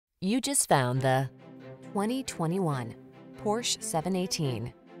You just found the 2021 Porsche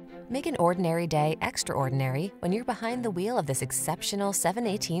 718. Make an ordinary day extraordinary when you're behind the wheel of this exceptional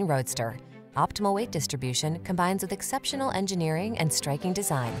 718 Roadster. Optimal weight distribution combines with exceptional engineering and striking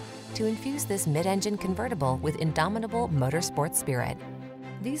design to infuse this mid-engine convertible with indomitable motorsport spirit.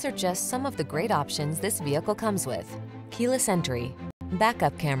 These are just some of the great options this vehicle comes with: keyless entry,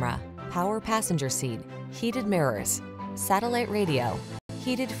 backup camera, power passenger seat, heated mirrors, satellite radio,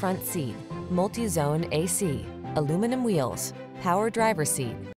 heated front seat, multi-zone AC, aluminum wheels, power driver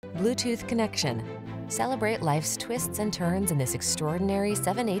seat, Bluetooth connection. Celebrate life's twists and turns in this extraordinary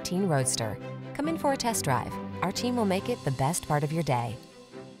 718 Roadster. Come in for a test drive. Our team will make it the best part of your day.